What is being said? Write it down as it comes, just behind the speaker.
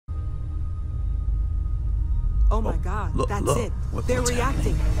Oh my God, that's it. They're what's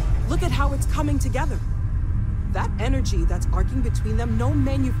reacting. happening? Look at how it's coming together. That energy that's arcing between them, no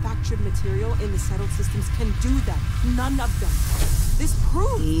manufactured material in the settled systems can do that. None of them. This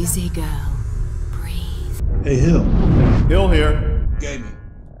proves Easy, girl. Breathe. Hey, Hill. Hill here. Gaming.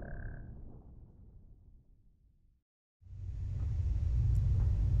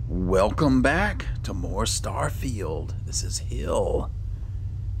 Welcome back to more Starfield. This is Hill.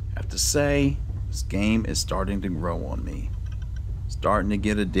 I have to say, this game is starting to grow on me. Starting to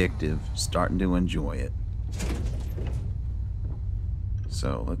get addictive, starting to enjoy it.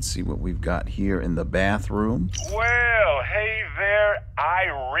 So let's see what we've got here in the bathroom. Well, hey there,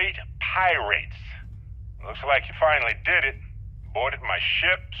 irate pirates. Looks like you finally did it. Boarded my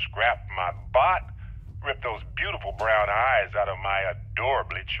ship, scrapped my bot, ripped those beautiful brown eyes out of my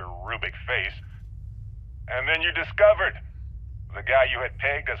adorably cherubic face. And then you discovered the guy you had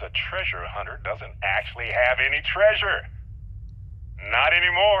pegged as a treasure hunter doesn't actually have any treasure. Not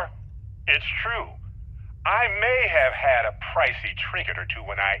anymore. It's true. I may have had a pricey trinket or two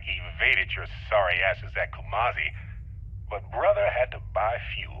when I evaded your sorry asses at Kumazi, but brother had to buy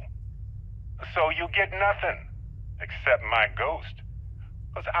fuel. So you get nothing, except my ghost.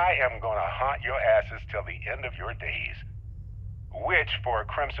 Because I am gonna haunt your asses till the end of your days. Which, for a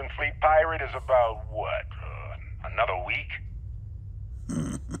Crimson Fleet pirate, is about, what, another week?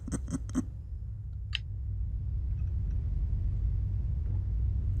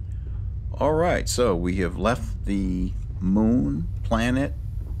 Alright, so we have left the moon, planet,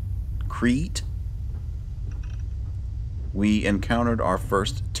 Crete. We encountered our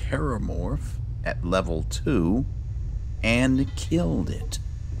first terramorph at level 2 and killed it.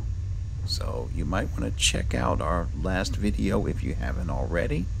 So you might want to check out our last video if you haven't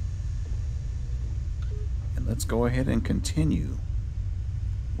already. And let's go ahead and continue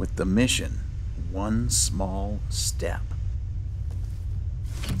with the mission, One Small Step.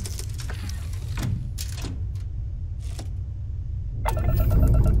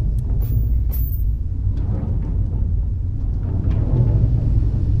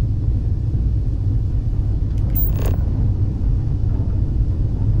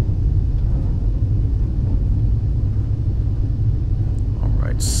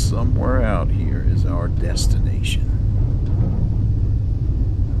 Somewhere out here is our destination.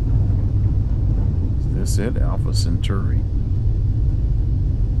 Is this it? Alpha Centauri?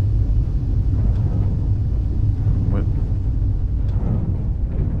 What?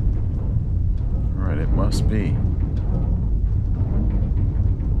 Alright, it must be.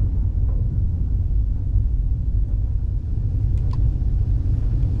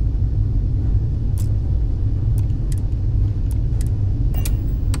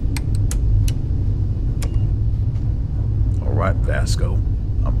 Alright, Vasco.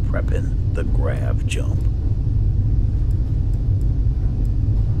 I'm prepping the grav jump.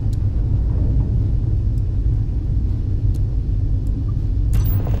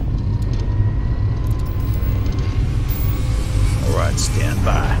 Alright, stand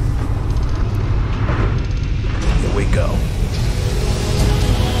by. Here we go.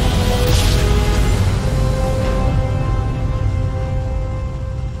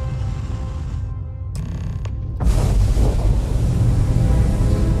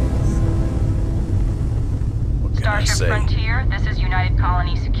 Starship Frontier, this is United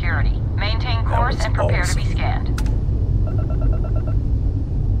Colony Security. Maintain course and prepare to be scanned.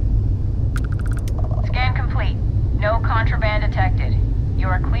 Scan complete. No contraband detected. You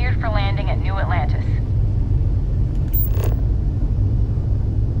are cleared for landing at New Atlantis.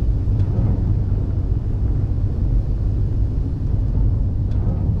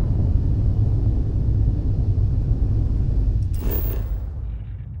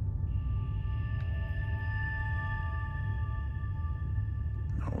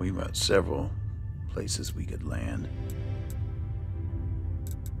 We've got several places we could land.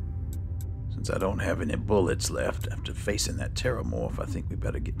 Since I don't have any bullets left after facing that terramorph, I think we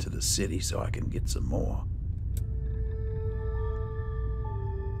better get to the city so I can get some more.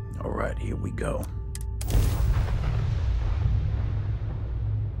 Alright, here we go.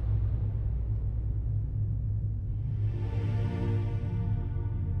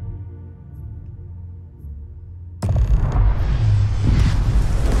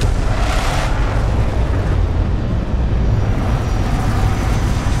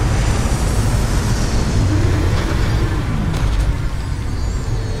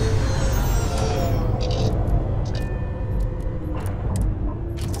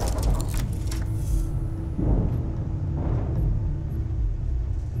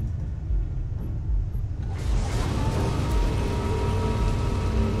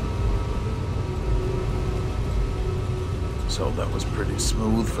 So that was pretty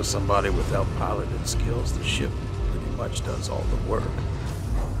smooth for somebody without piloting skills. The ship pretty much does all the work.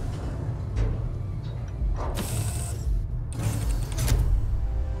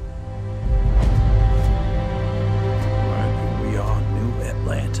 Alright, here we are, New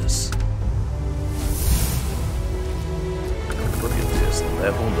Atlantis. Look at this,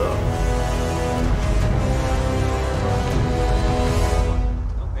 leveled up.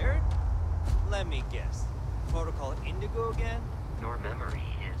 Compared? Let me guess. Protocol Indigo again? Your memory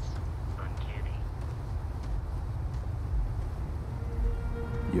is uncanny.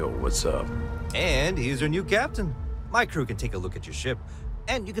 Yo, what's up? And he's your new captain. My crew can take a look at your ship,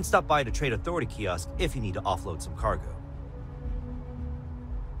 and you can stop by the Trade Authority kiosk if you need to offload some cargo.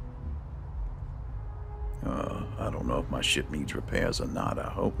 I don't know if my ship needs repairs or not. I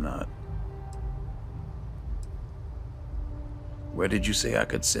hope not. Where did you say I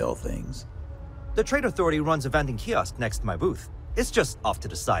could sell things? The Trade Authority runs a vending kiosk next to my booth. It's just off to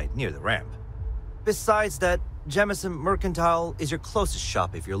the side, near the ramp. Besides that, Jemison Mercantile is your closest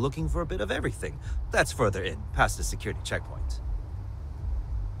shop if you're looking for a bit of everything. That's further in, past the security checkpoint.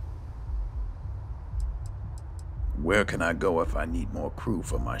 Where can I go if I need more crew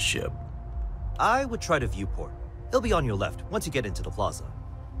for my ship? I would try the viewport. It'll be on your left once you get into the plaza.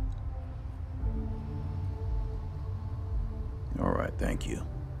 All right, thank you.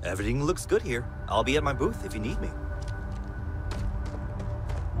 Everything looks good here. I'll be at my booth if you need me.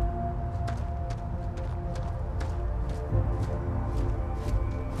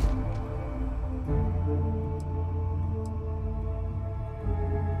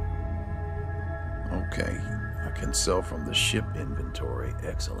 Okay, I can sell from the ship inventory.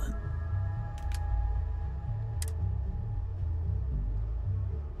 Excellent.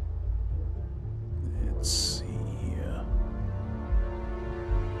 Let's see here.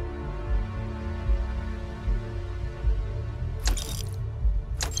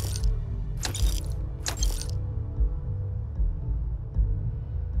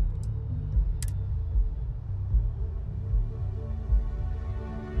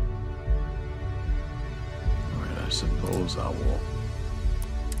 I suppose I will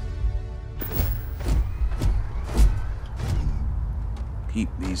keep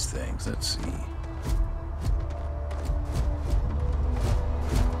these things. Let's see.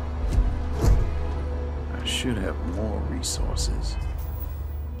 I should have more resources.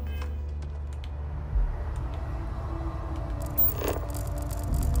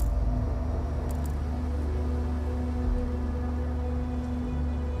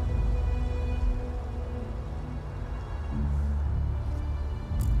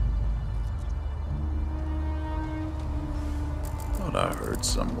 I heard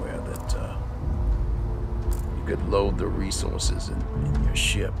somewhere that you could load the resources in your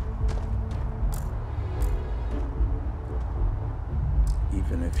ship,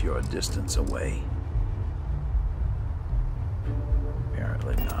 even if you're a distance away.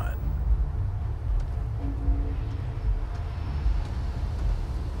 Apparently not.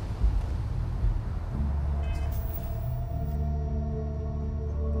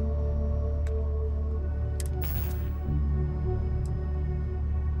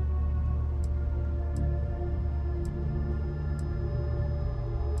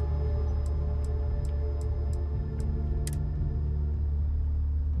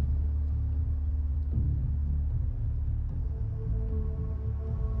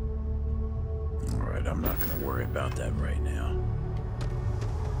 I'm not going to worry about that right now.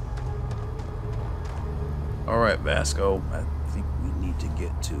 All right, Vasco, I think we need to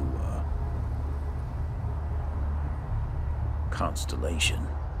get to Constellation.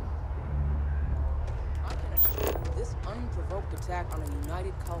 I can assure you, this unprovoked attack on a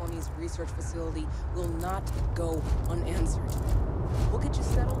United Colonies research facility will not go unanswered. We'll get you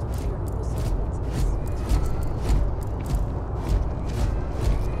settled for your new assignments.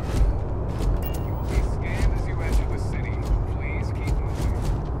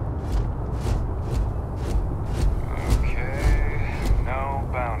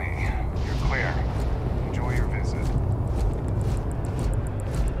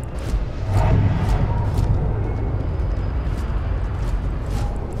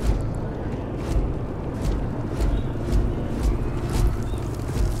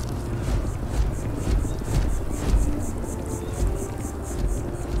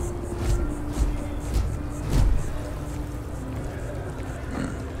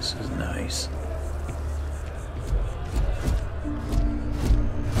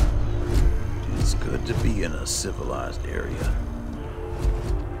 Civilized area.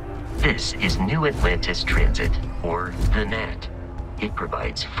 This is New Atlantis Transit, or the NAT. It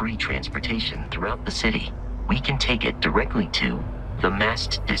provides free transportation throughout the city. we can take it directly to the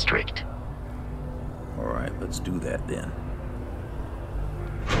Mast District. Alright, let's do that then.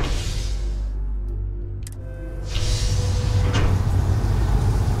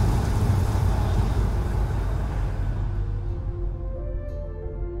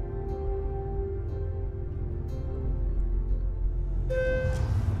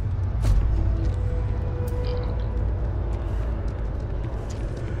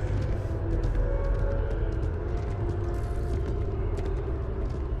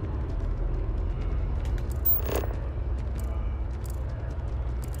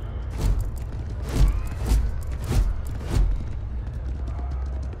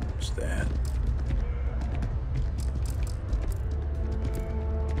 That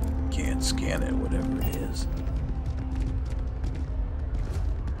can't scan it, whatever it is.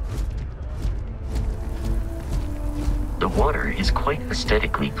 The water is quite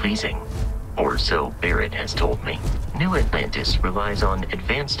aesthetically pleasing, or so Barrett has told me. New Atlantis relies on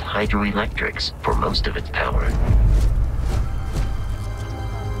advanced hydroelectrics for most of its power.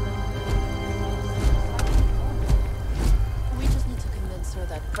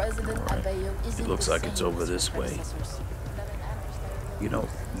 It looks like it's over this way. You know,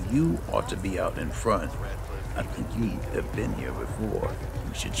 you ought to be out in front. I think you have been here before.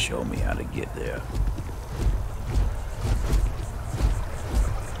 You should show me how to get there.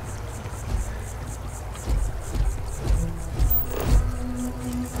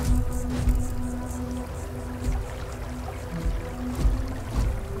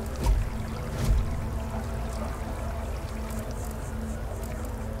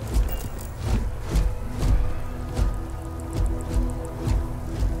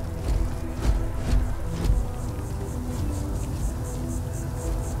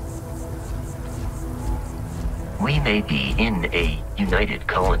 We may be in a United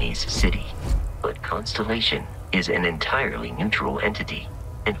Colonies city, but Constellation is an entirely neutral entity,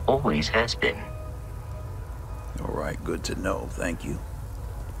 and always has been. All right, good to know. Thank you.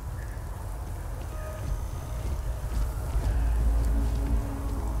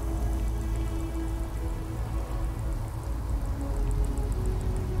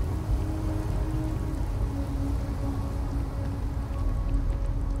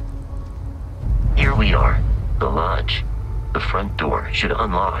 Here we are. The lodge. The front door should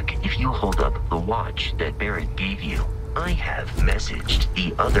unlock if you hold up the watch that Barrett gave you. I have messaged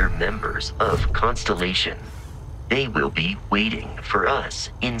the other members of Constellation. They will be waiting for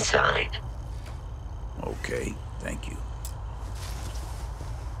us inside. Okay, thank you.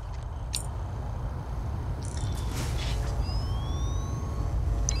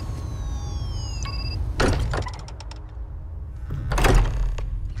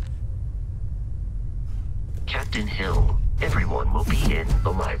 Captain Hill, everyone will be in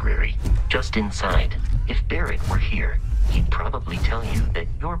the library, just inside. If Barrett were here, he'd probably tell you that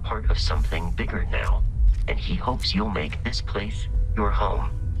you're part of something bigger now, and he hopes you'll make this place your home.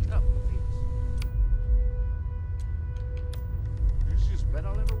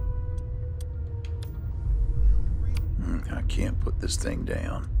 I can't put this thing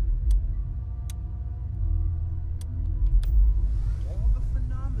down.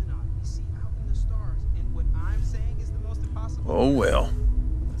 Oh well,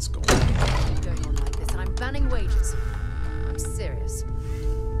 let's go. Going on like this, I'm banning wages. I'm serious.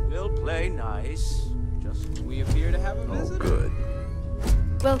 We'll play nice. Just we appear to have a visitor. Oh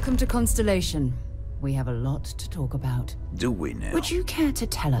good. Welcome to Constellation. We have a lot to talk about. Do we now? Would you care to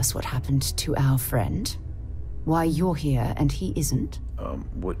tell us what happened to our friend? Why you're here and he isn't?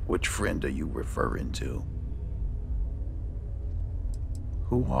 Which friend are you referring to?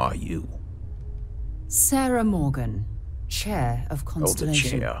 Who are you? Sarah Morgan, chair of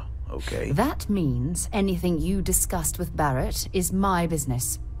Constellation. Oh, the chair. Okay. That means anything you discussed with Barrett is my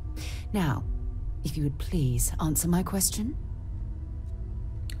business. Now, if you would please answer my question.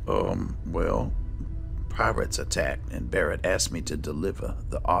 Well, pirates attacked and Barrett asked me to deliver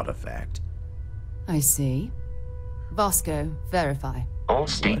the artifact. I see. Vasco, verify. All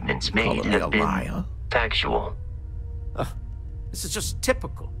statements made have been factual. This is just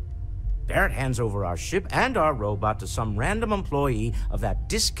typical. Barrett hands over our ship and our robot to some random employee of that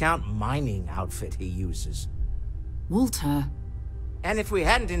discount mining outfit he uses. Walter. And if we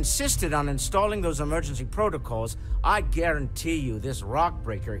hadn't insisted on installing those emergency protocols, I guarantee you this rock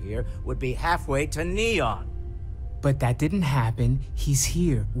breaker here would be halfway to Neon. But that didn't happen. He's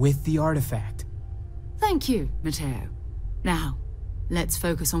here with the artifact. Thank you, Matteo. Now, let's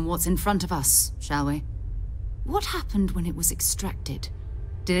focus on what's in front of us, shall we? What happened when it was extracted?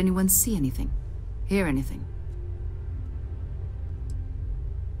 Did anyone see anything? Hear anything?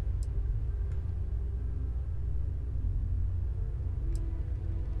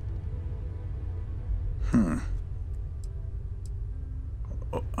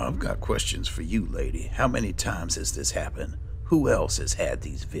 I've got questions for you, lady. How many times has this happened? Who else has had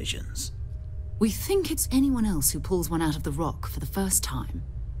these visions? We think it's anyone else who pulls one out of the rock for the first time.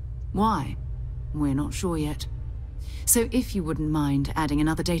 Why? We're not sure yet. So if you wouldn't mind adding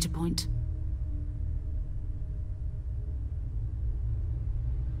another data point.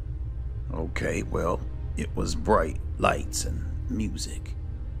 Okay, well, it was bright lights and music.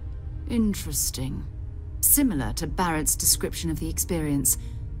 Interesting. Similar to Barrett's description of the experience,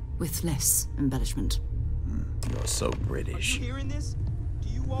 with less embellishment. You're so British. Are you hearing this? Do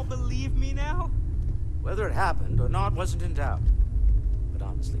you all believe me now? Whether it happened or not wasn't in doubt. But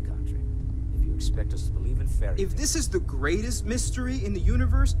honestly, Country, if you expect us to believe in fairy tales... If this is the greatest mystery in the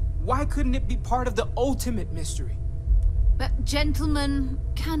universe, why couldn't it be part of the ultimate mystery? But gentlemen,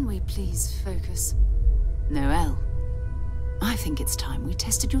 can we please focus? Noel, I think it's time we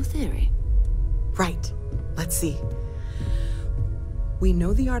tested your theory. Right. Let's see. We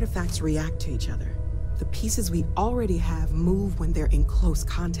know the artifacts react to each other. The pieces we already have move when they're in close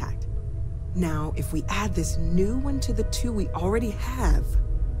contact. Now, if we add this new one to the two we already have...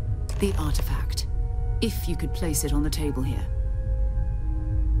 The artifact. If you could place it on the table here.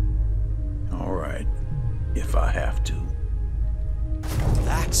 All right. If I have to.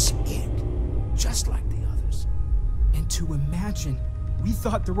 That's it. Just like the others. And to imagine, we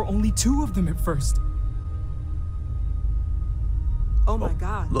thought there were only 2 of them at first. Oh my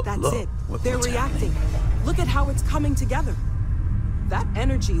God, look, that's look. it. What's They're reacting. happening? Look at how it's coming together. That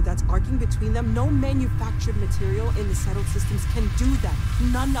energy that's arcing between them, no manufactured material in the settled systems can do that.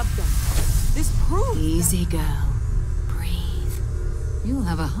 None of them. This proves Easy, girl. Breathe. You'll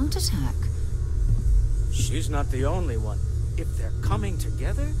have a heart attack. She's not the only one. If they're coming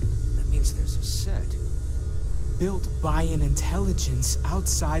together, that means there's a set. Built by an intelligence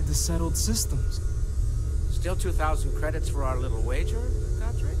outside the settled systems. Still 2,000 credits for our little wager,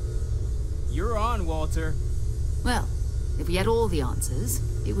 Country? You're on, Walter. Well, if we had all the answers,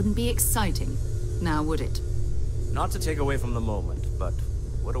 it wouldn't be exciting. Now, would it? Not to take away from the moment, but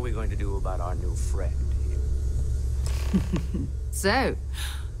what are we going to do about our new friend here? So,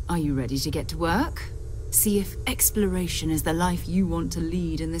 are you ready to get to work? See if exploration is the life you want to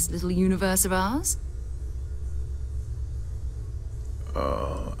lead in this little universe of ours?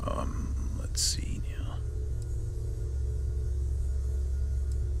 Let's see now.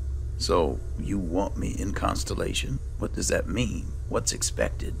 So, you want me in Constellation? What does that mean? What's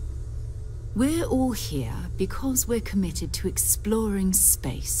expected? We're all here because we're committed to exploring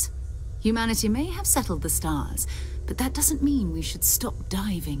space. Humanity may have settled the stars, but that doesn't mean we should stop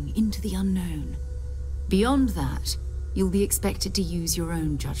diving into the unknown. Beyond that, you'll be expected to use your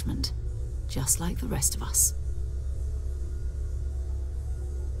own judgment, just like the rest of us.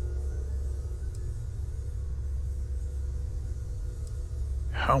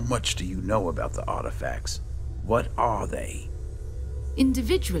 How much do you know about the artifacts? What are they?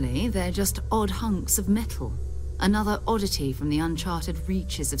 Individually, they're just odd hunks of metal. Another oddity from the uncharted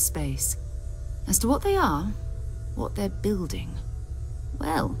reaches of space. As to what they are, what they're building,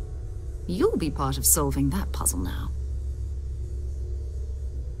 well, you'll be part of solving that puzzle now.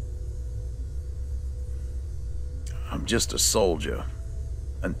 I'm just a soldier,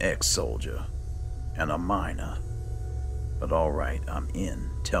 an ex-soldier, and a miner. But all right, I'm in.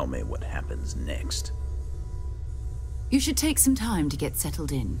 Tell me what happens next. You should take some time to get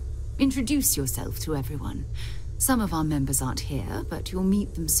settled in. Introduce yourself to everyone. Some of our members aren't here, but you'll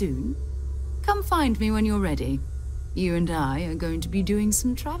meet them soon. Come find me when you're ready. You and I are going to be doing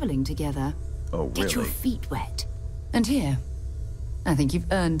some traveling together. Oh, really? Get your feet wet. And here, I think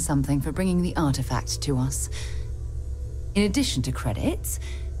you've earned something for bringing the artifact to us. In addition to credits,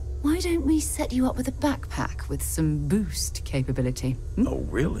 why don't we set you up with a backpack with some boost capability? Oh,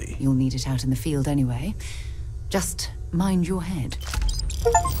 really? You'll need it out in the field anyway. Just mind your head.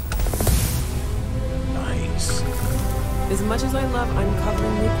 Nice. As much as I love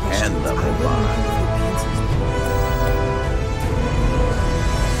uncovering new questions, And level I wouldn't mind if you answers.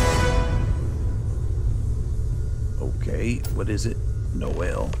 Okay, what is it?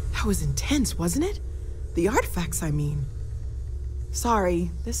 Noel? That was intense, wasn't it? The artifacts, I mean.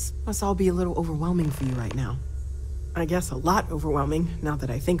 Sorry, this must all be a little overwhelming for you right now. I guess a lot overwhelming, now that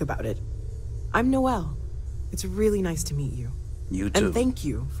I think about it. I'm Noel. It's really nice to meet you. You too. And thank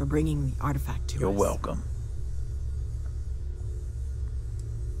you for bringing the artifact to us. You're welcome.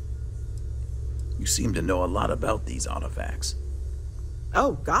 You seem to know a lot about these artifacts.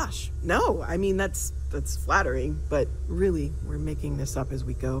 Oh, gosh. No, I mean, that's flattering, but really, we're making this up as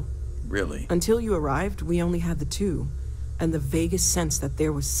we go. Really? Until you arrived, we only had the two, and the vaguest sense that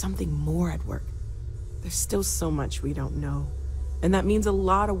there was something more at work. There's still so much we don't know, and that means a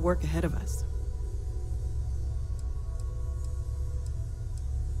lot of work ahead of us.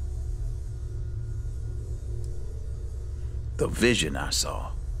 The vision I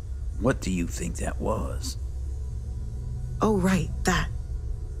saw. What do you think that was? Oh, right, that.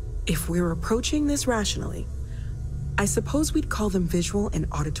 If we're approaching this rationally, I suppose we'd call them visual and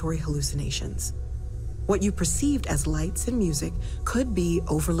auditory hallucinations. What you perceived as lights and music could be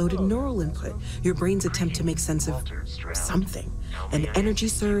overloaded neural input, your brain's attempt to make sense of something. An energy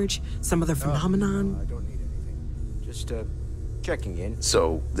surge, some other phenomenon. I don't need anything. Just, checking in.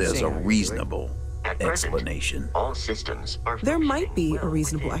 So there's Seeing a how you're reasonable At present, explanation. all systems are There might functioning be a well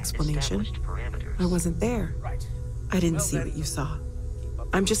reasonable within explanation. established parameters. I wasn't there. Right. I didn't see what you saw.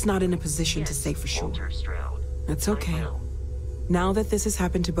 I'm just not in a position to say for sure. Walter Stroud. That's I okay. know. Now that this has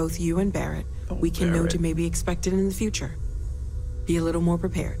happened to both you and Barrett, we can know Barrett. to maybe expect it in the future. Be a little more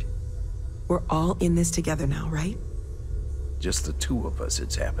prepared. We're all in this together now, right? Just the two of us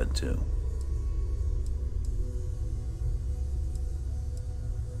it's happened to.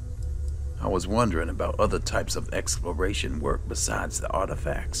 I was wondering about other types of exploration work besides the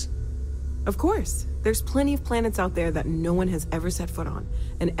artifacts. Of course. There's plenty of planets out there that no one has ever set foot on,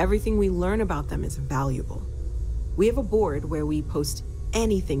 and everything we learn about them is valuable. We have a board where we post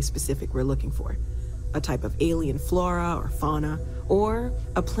anything specific we're looking for. A type of alien flora or fauna, or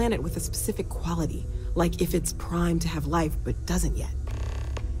a planet with a specific quality, like if it's primed to have life but doesn't yet.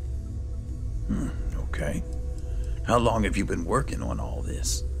 Okay. How long have you been working on all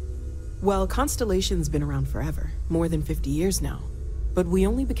this? Well, Constellation's been around forever, more than 50 years now. But we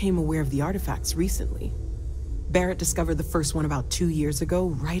only became aware of the artifacts recently. Barrett discovered the first one about 2 years ago,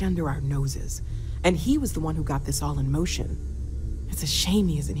 right under our noses. And he was the one who got this all in motion. It's a shame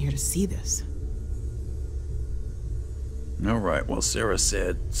he isn't here to see this. All right, well, Sarah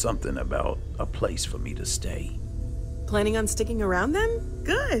said something about a place for me to stay. Planning on sticking around then?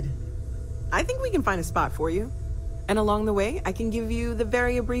 Good. I think we can find a spot for you. And along the way, I can give you the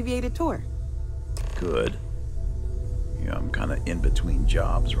very abbreviated tour. Good. Yeah, I'm kind of in between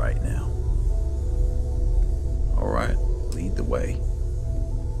jobs right now. All right, lead the way.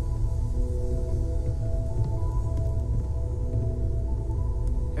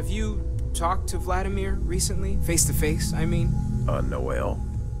 Have you talked to Vladimir recently? Face to face, I mean? Noel.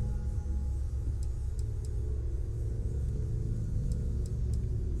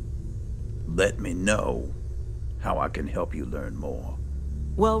 Let me know how I can help you learn more.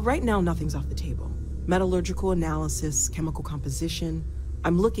 Well, right now, nothing's off the table. Metallurgical analysis, chemical composition.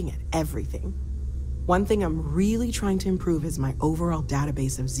 I'm looking at everything. One thing I'm really trying to improve is my overall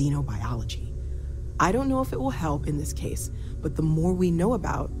database of xenobiology. I don't know if it will help in this case, but the more we know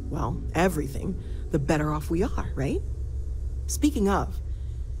about, well, everything, the better off we are, right? Speaking of,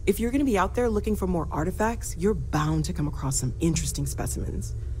 if you're gonna be out there looking for more artifacts, you're bound to come across some interesting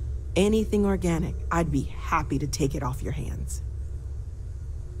specimens. Anything organic, I'd be happy to take it off your hands.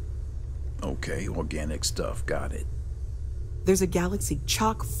 Okay, organic stuff, got it. There's a galaxy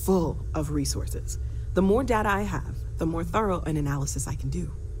chock full of resources. The more data I have, the more thorough an analysis I can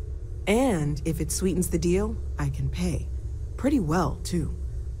do. And if it sweetens the deal, I can pay. Pretty well, too.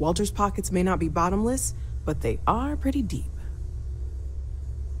 Walter's pockets may not be bottomless, but they are pretty deep.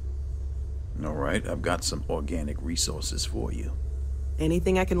 All right, I've got some organic resources for you.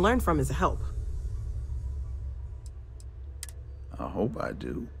 Anything I can learn from is a help. I hope I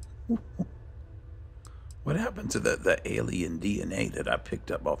do. What happened to the alien DNA that I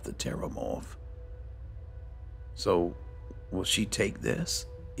picked up off the Terramorph? So, will she take this?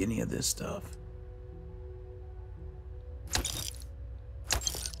 Any of this stuff?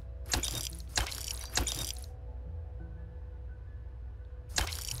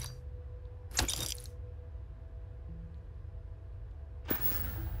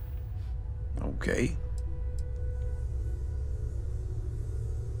 Okay.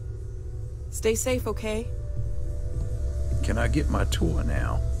 Stay safe, okay? Can I get my tour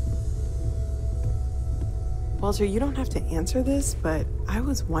now? Walter, you don't have to answer this, but I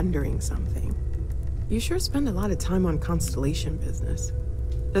was wondering something. You sure spend a lot of time on Constellation business.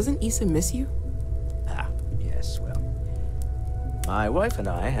 Doesn't Issa miss you? Ah, yes, well. My wife and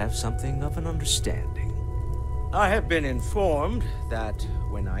I have something of an understanding. I have been informed that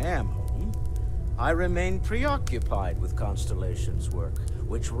when I am home, I remain preoccupied with Constellation's work,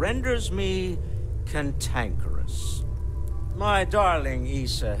 which renders me cantankerous. My darling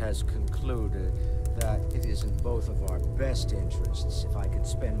Issa has concluded that it is in both of our best interests if I can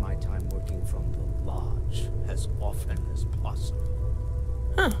spend my time working from the lodge as often as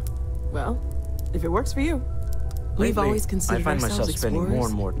possible. Huh. Well, if it works for you. We've always considered I find ourselves myself spending explorers, more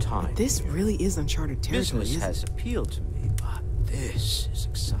and more time. but this really is uncharted territory, Business isn't has it? appealed to me, but this is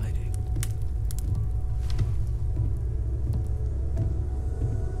exciting.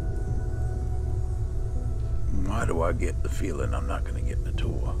 Why do I get the feeling I'm not going to get the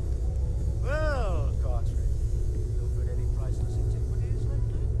tour? Well, Cartwright, you offered any priceless antiquities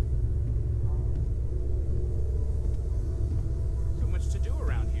lately? So much to do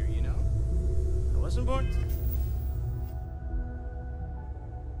around here, you know? I wasn't born.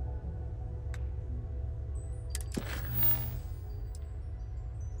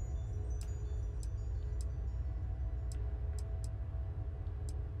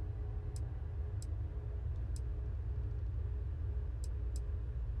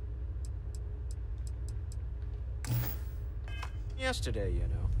 Yesterday, you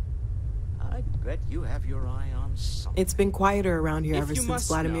know. I bet you have your eye on something. It's been quieter around here If ever you since must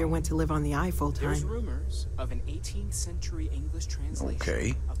Vladimir know, went to live on the Eye full There's time. rumors of an 18th century English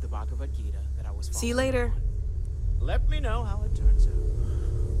translation of the Bhagavad Gita that I was See you following later. on. Let me know how it turns out.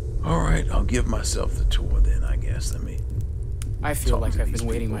 All right, I'll give myself the tour then, I guess. Let me... I feel talk like to I've these been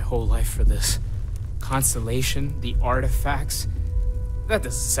waiting people. my whole life for this. Constellation, the artifacts. That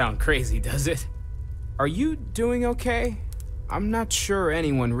doesn't sound crazy, does it? Are you doing okay? I'm not sure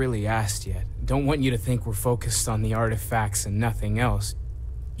anyone really asked yet. Don't want you to think we're focused on the artifacts and nothing else.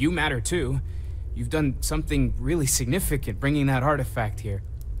 You matter too. You've done something really significant bringing that artifact here.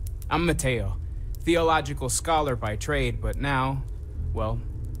 I'm Mateo, theological scholar by trade, but now, well,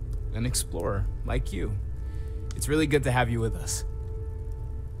 an explorer like you. It's really good to have you with us.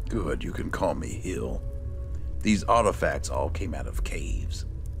 Good, you can call me Hill. These artifacts all came out of caves.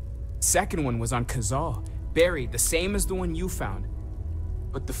 Second one was on Kazal, buried the same as the one you found.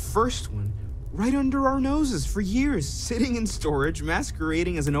 But the first one, right under our noses for years, sitting in storage,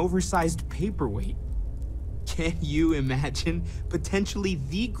 masquerading as an oversized paperweight. Can you imagine potentially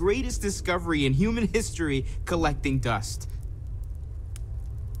the greatest discovery in human history collecting dust?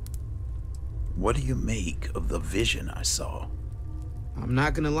 What do you make of the vision I saw? I'm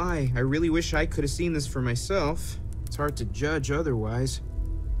not gonna lie, I really wish I could have seen this for myself. It's hard to judge otherwise.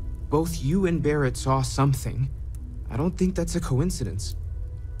 Both you and Barrett saw something. I don't think that's a coincidence.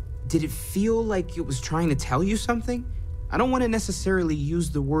 Did it feel like it was trying to tell you something? I don't want to necessarily use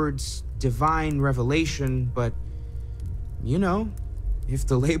the words divine revelation, but, you know, if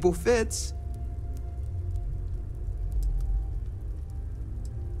the label fits.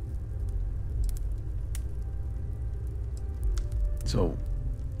 So,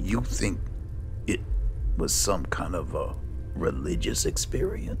 you think it was some kind of a religious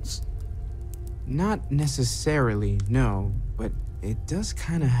experience? Not necessarily, no, but it does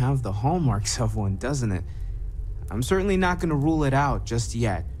kind of have the hallmarks of one, doesn't it? I'm certainly not going to rule it out just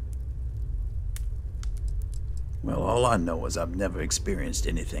yet. Well, all I know is I've never experienced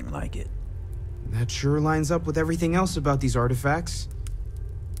anything like it. That sure lines up with everything else about these artifacts.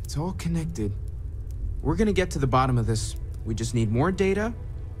 It's all connected. We're going to get to the bottom of this. We just need more data,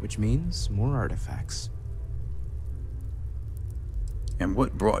 which means more artifacts. And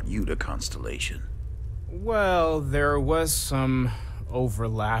what brought you to Constellation? Well, there was some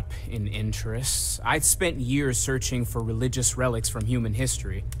overlap in interests. I'd spent years searching for religious relics from human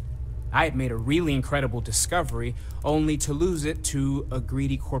history. I had made a really incredible discovery, only to lose it to a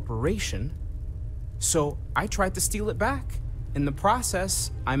greedy corporation. So I tried to steal it back. In the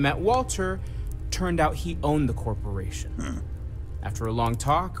process, I met Walter. Turned out he owned the corporation. After a long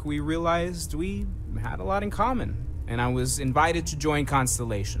talk, we realized we had a lot in common, and I was invited to join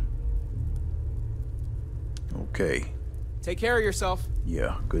Constellation. Okay. Take care of yourself.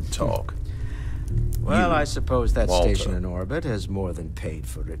 Yeah, good talk. Well, I suppose that Walter. station in orbit has more than paid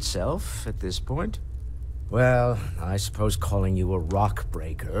for itself at this point. Well, I suppose calling you a rock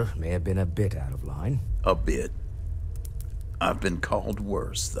breaker may have been a bit out of line. A bit. I've been called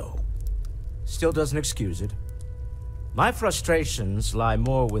worse, though. Still doesn't excuse it. My frustrations lie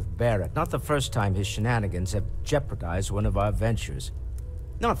more with Barrett. Not the first time his shenanigans have jeopardized one of our ventures.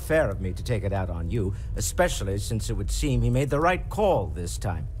 Not fair of me to take it out on you, especially since it would seem he made the right call this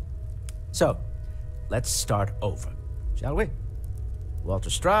time. So, let's start over, shall we?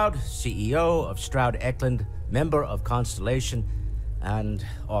 Walter Stroud, CEO of Stroud Eklund, member of Constellation, and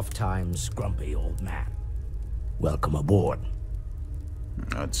oft-times grumpy old man. Welcome aboard.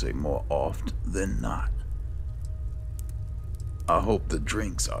 I'd say more oft than not. I hope the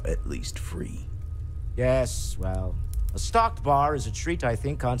drinks are at least free. Yes, well, a stocked bar is a treat I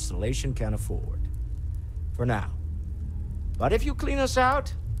think Constellation can afford. For now. But if you clean us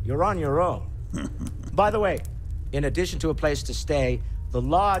out, you're on your own. By the way, in addition to a place to stay, The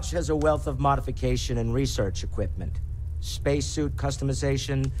Lodge has a wealth of modification and research equipment. Spacesuit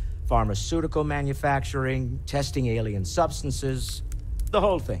customization, pharmaceutical manufacturing, testing alien substances, the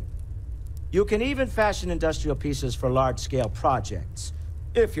whole thing. You can even fashion industrial pieces for large-scale projects,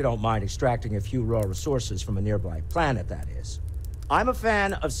 if you don't mind extracting a few raw resources from a nearby planet, that is. I'm a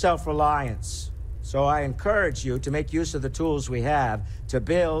fan of self-reliance, so I encourage you to make use of the tools we have to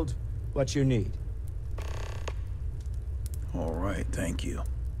build what you need. All right, thank you.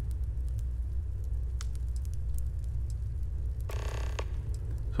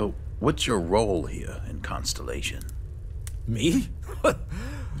 So, what's your role here in Constellation? Me?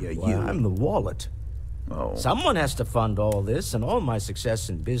 Yeah, Well, you. I'm the wallet. Oh. Someone has to fund all this, and all my success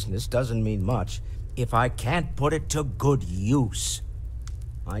in business doesn't mean much if I can't put it to good use.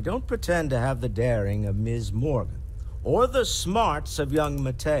 I don't pretend to have the daring of Ms. Morgan, or the smarts of young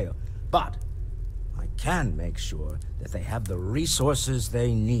Matteo, but I can make sure that they have the resources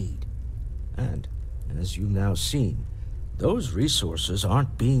they need. And, as you've now seen, those resources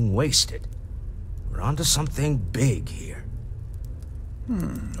aren't being wasted. We're onto something big here.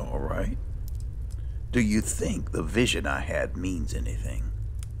 All right. Do you think the vision I had means anything?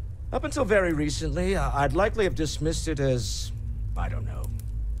 Up until very recently, I'd likely have dismissed it as, I don't know,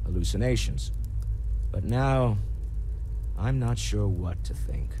 hallucinations. But now, I'm not sure what to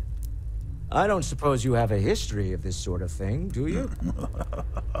think. I don't suppose you have a history of this sort of thing, do you?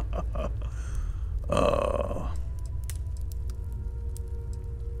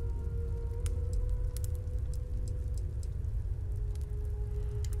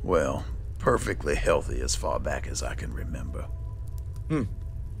 Well, perfectly healthy as far back as I can remember.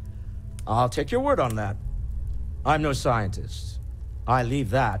 I'll take your word on that. I'm no scientist. I leave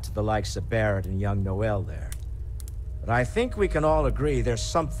that to the likes of Barrett and young Noel there. But I think we can all agree there's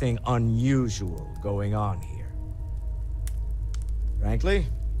something unusual going on here. Frankly,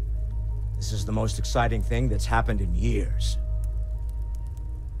 this is the most exciting thing that's happened in years.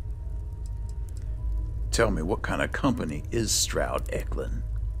 Tell me, what kind of company is Stroud Eklund?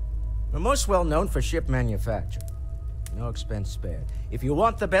 We're most well known for ship manufacture. No expense spared. If you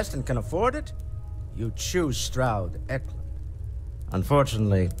want the best and can afford it, you choose Stroud Eklund.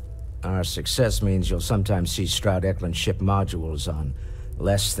 Unfortunately, our success means you'll sometimes see Stroud Eklund ship modules on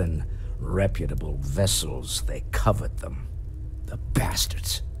less than reputable vessels. They covet them. The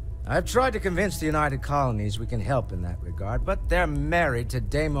bastards. I've tried to convince the United Colonies we can help in that regard, but they're married to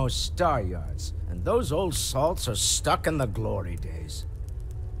Deimos Star Yards, and those old salts are stuck in the glory days.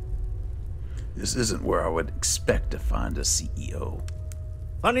 This isn't where I would expect to find a CEO.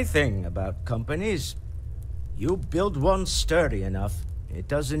 Funny thing about companies, you build one sturdy enough, it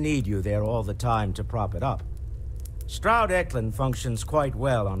doesn't need you there all the time to prop it up. Stroud Eklund functions quite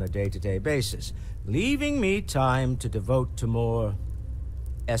well on a day-to-day basis, leaving me time to devote to more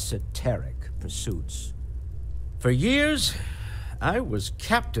esoteric pursuits. For years, I was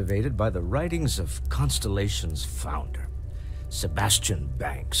captivated by the writings of Constellation's founder, Sebastian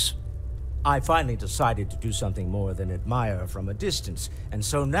Banks. I finally decided to do something more than admire from a distance, and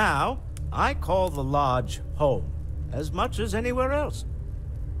so now, I call the Lodge home, as much as anywhere else.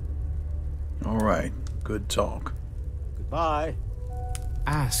 All right, good talk. Goodbye.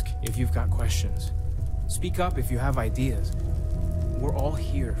 Ask if you've got questions. Speak up if you have ideas. We're all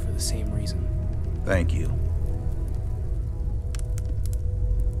here for the same reason. Thank you.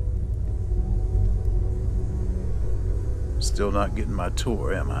 Still not getting my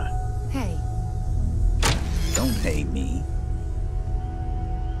tour, am I? Hey. Don't hate me.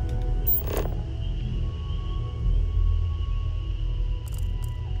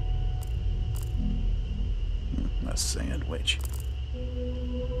 A sandwich.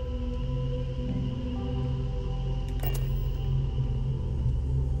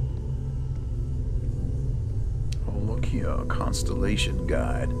 Oh, look here, a Constellation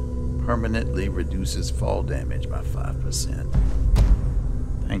guide. Permanently reduces fall damage by 5%.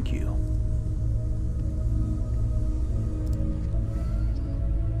 Thank you.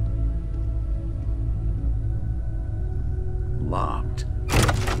 Locked.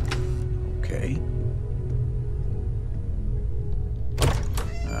 Okay.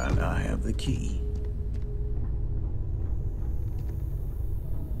 And I have the key.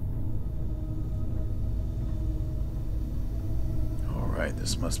 Alright,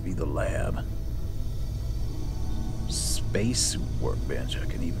 this must be the lab. Spacesuit workbench. I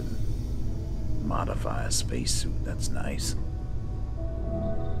can even modify a spacesuit. That's nice.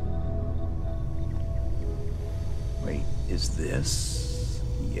 Wait, is this?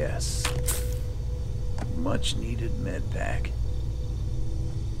 Yes. Much needed med pack.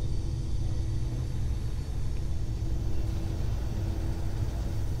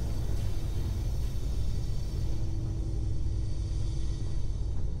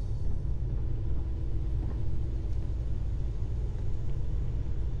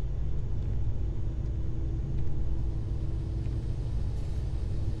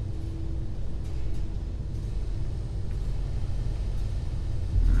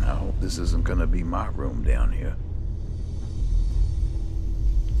 this isn't gonna be my room down here.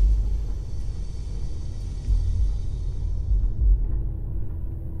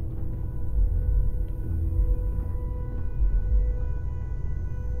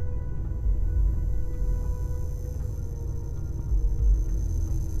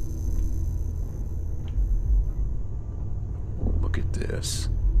 Look at this.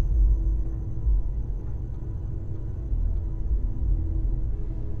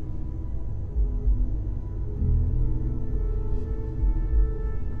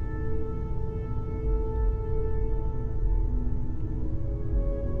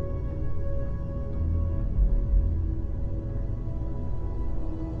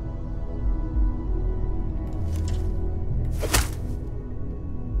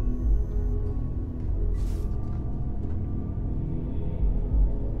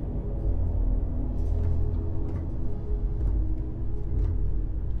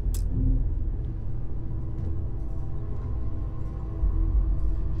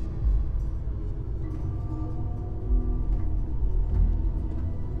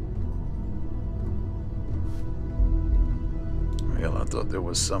 Well, I thought there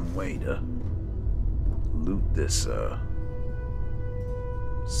was some way to loot this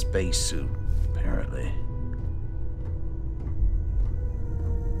spacesuit, apparently.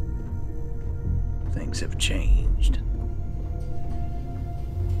 Things have changed.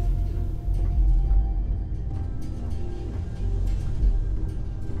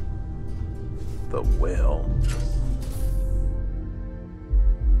 The well.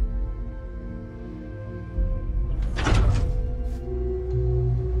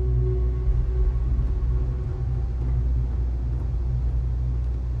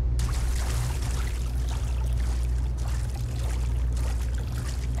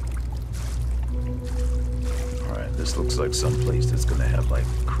 This looks like some place that's gonna have like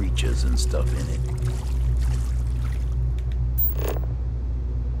creatures and stuff in it.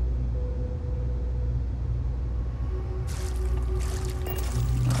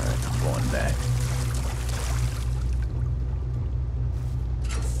 Alright, I'm going back.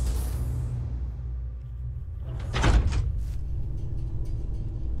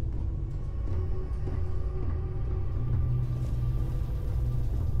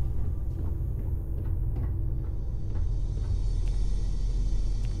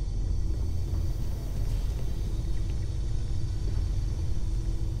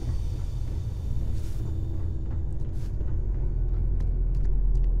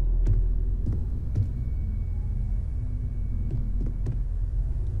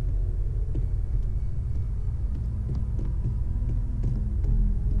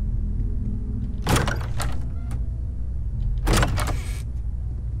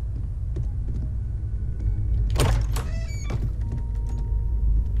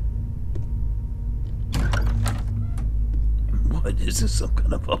 Is this some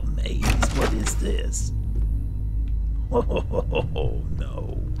kind of a maze? What is this? Oh,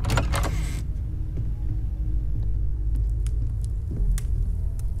 no.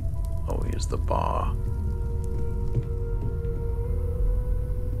 Oh, here's the bar.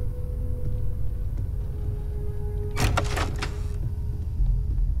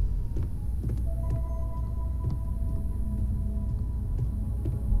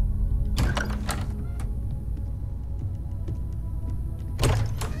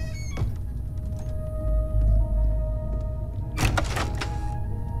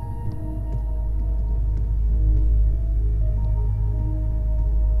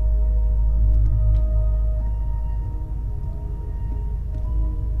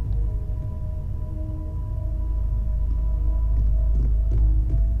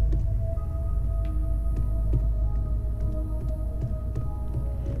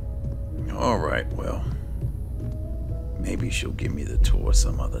 Alright, well, maybe she'll give me the tour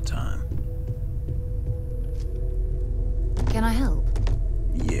some other time. Can I help?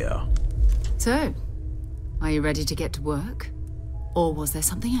 Yeah. So, are you ready to get to work? Or was there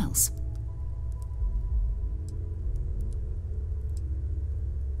something else?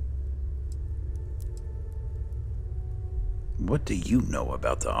 What do you know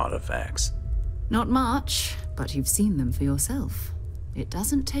about the artifacts? Not much, but you've seen them for yourself. It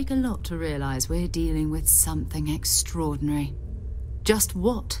doesn't take a lot to realize we're dealing with something extraordinary. Just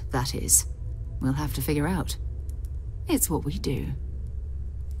what that is, we'll have to figure out. It's what we do.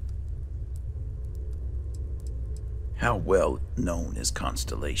 How well known is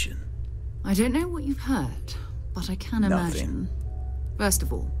Constellation? I don't know what you've heard, but I can imagine. First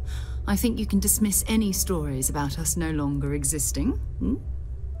of all, I think you can dismiss any stories about us no longer existing.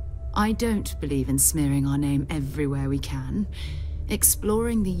 I don't believe in smearing our name everywhere we can.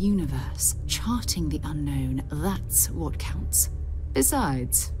 Exploring the universe, charting the unknown, that's what counts.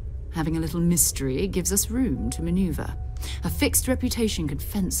 Besides, having a little mystery gives us room to maneuver. A fixed reputation could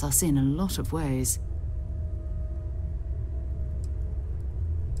fence us in a lot of ways.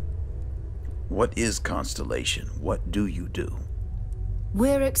 What is Constellation? What do you do?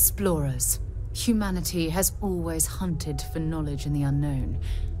 We're explorers. Humanity has always hunted for knowledge in the unknown.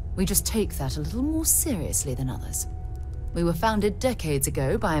 We just take that a little more seriously than others. We were founded decades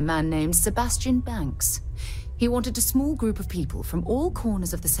ago by a man named Sebastian Banks. He wanted a small group of people from all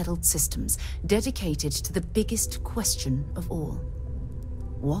corners of the settled systems dedicated to the biggest question of all.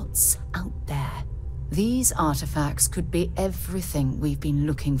 What's out there? These artifacts could be everything we've been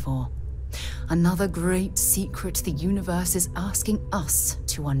looking for. Another great secret the universe is asking us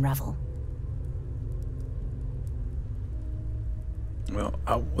to unravel. Well,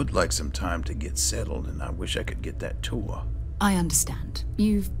 I would like some time to get settled, and I wish I could get that tour. I understand.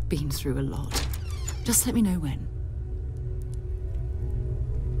 You've been through a lot. Just let me know when.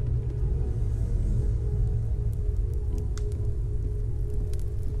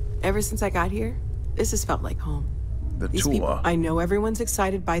 Ever since I got here, this has felt like home. These tour. I know everyone's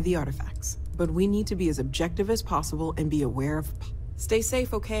excited by the artifacts, but we need to be as objective as possible and be aware of... Stay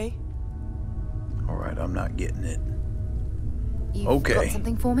safe, okay? All right, I'm not getting it. You've got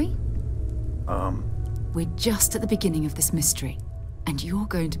something for me? We're just at the beginning of this mystery, and you're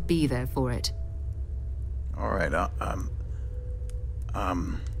going to be there for it. All right,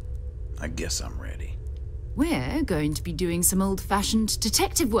 I guess I'm ready. We're going to be doing some old-fashioned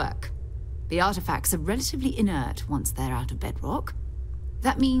detective work. The artifacts are relatively inert once they're out of bedrock.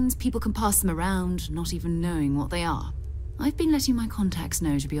 That means people can pass them around, not even knowing what they are. I've been letting my contacts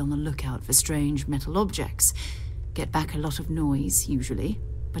know to be on the lookout for strange metal objects. Get back a lot of noise, usually,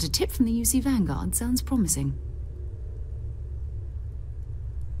 but a tip from the UC Vanguard sounds promising.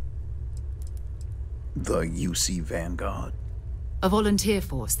 The UC Vanguard? A volunteer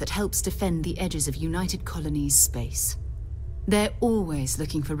force that helps defend the edges of United Colonies space. They're always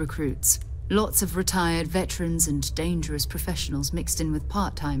looking for recruits. Lots of retired veterans and dangerous professionals mixed in with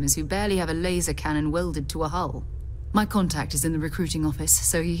part-timers who barely have a laser cannon welded to a hull. My contact is in the recruiting office,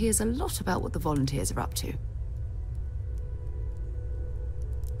 so he hears a lot about what the volunteers are up to.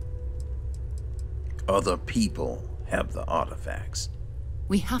 Other people have the artifacts.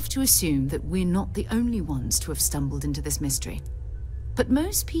 We have to assume that we're not the only ones to have stumbled into this mystery. But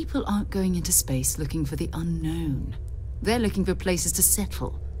most people aren't going into space looking for the unknown. They're looking for places to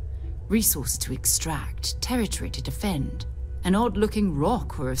settle, resources to extract, territory to defend. An odd-looking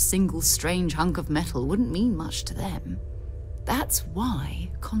rock or a single strange hunk of metal wouldn't mean much to them. That's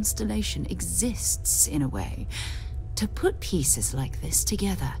why Constellation exists, in a way, to put pieces like this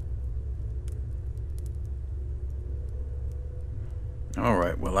together. All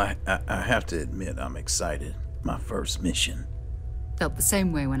right, well, I have to admit I'm excited. My first mission. Felt the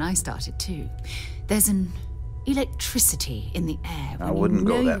same way when I started, too. There's an electricity in the air when I wouldn't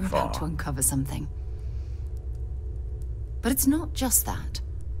go that you're far. about to uncover something. But it's not just that.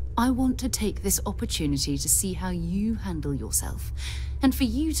 I want to take this opportunity to see how you handle yourself, and for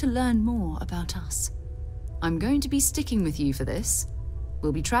you to learn more about us. I'm going to be sticking with you for this.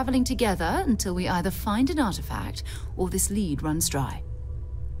 We'll be traveling together until we either find an artifact or this lead runs dry.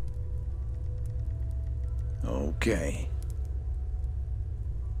 Okay.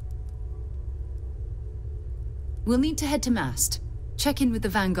 We'll need to head to Mast. Check in with the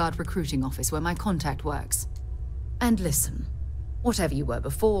Vanguard recruiting office where my contact works. And listen, whatever you were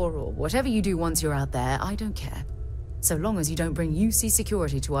before or whatever you do once you're out there, I don't care. So long as you don't bring UC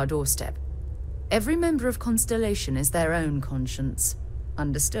security to our doorstep. Every member of Constellation is their own conscience.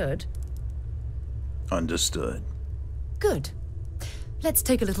 Understood? Understood. Good. Let's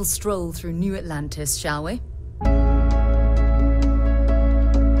take a little stroll through New Atlantis, shall we?